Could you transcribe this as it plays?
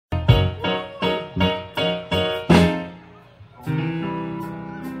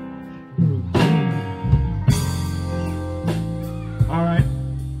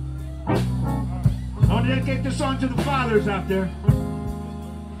this song to the fathers out there. Oh,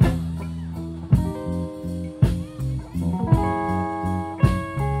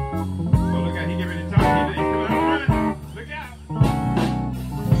 look out, he getting ready to talk. He's coming up front. Look out.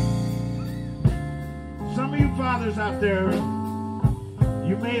 Some of you fathers out there,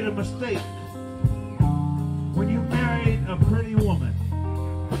 you made a mistake when you married a pretty woman.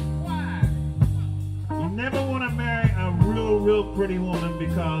 Why? You never want to marry a real pretty woman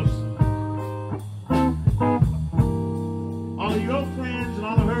because all of your friends and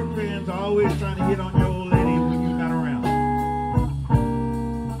all of her friends are always trying to hit on your old lady when you're not around.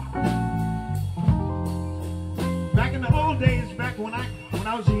 Back in the old days, back when I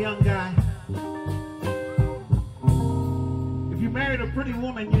was a young guy, if you married a pretty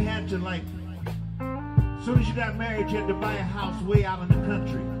woman, you had to, like, as soon as you got married, you had to buy a house way out in the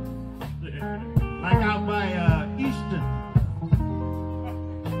country. Like out by Easton.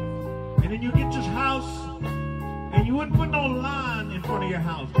 And then you get this house, and you wouldn't put no lawn in front of your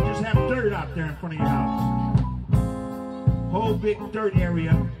house. You just have dirt out there in front of your house. Whole big dirt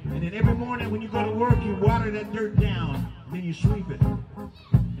area. And then every morning when you go to work, you water that dirt down. And then you sweep it.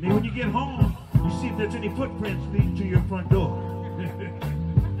 And then when you get home, you see if there's any footprints leading to your front door.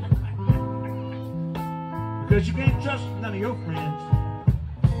 Because you can't trust none of your friends.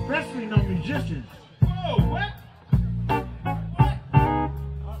 Especially no musicians. Whoa, what?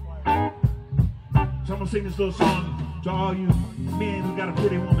 So I'm gonna sing this little song to all you men who got a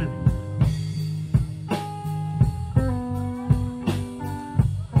pretty woman.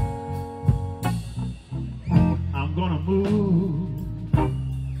 I'm gonna move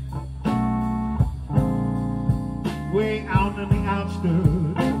way out on the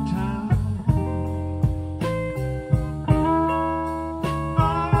outskirts of town.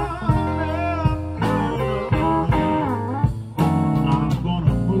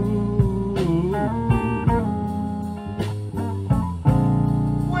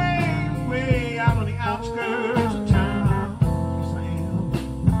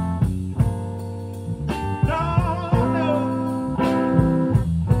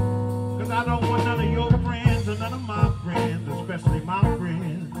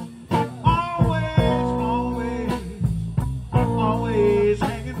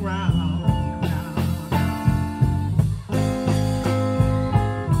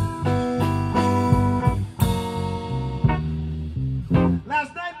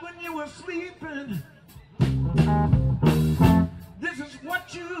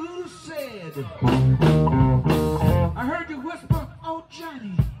 I heard you whisper, "Oh,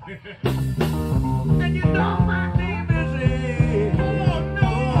 Johnny," and you know my name is Ed. Oh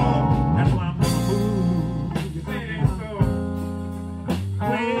no, that's why I'm gonna move. You say it so.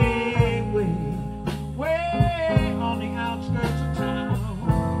 Way on the outskirts of town.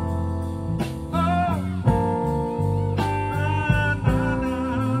 Oh,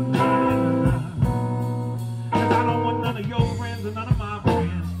 cause I don't want none of your friends and none of my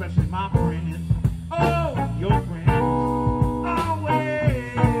friends, especially my friends. Oh, your friends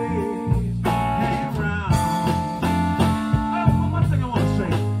always hang around. Oh, one thing I want to say.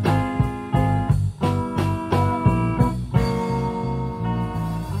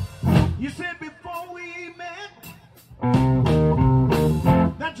 You said before we met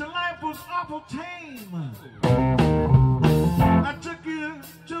that your life was awful tame. I took you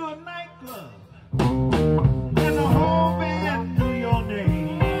to a nightclub and the whole band knew your name.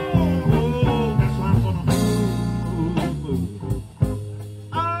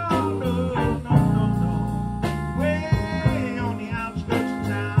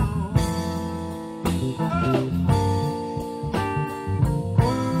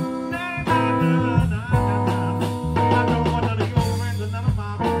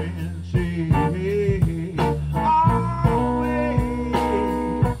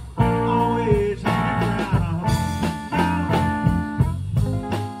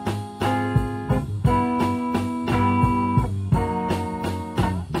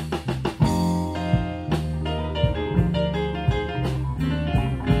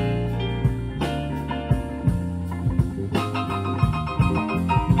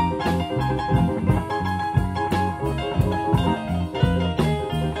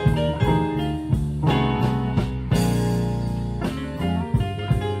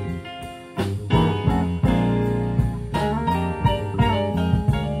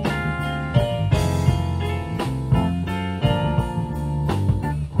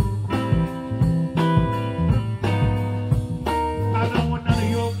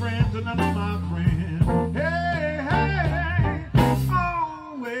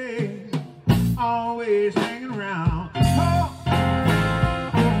 Always hanging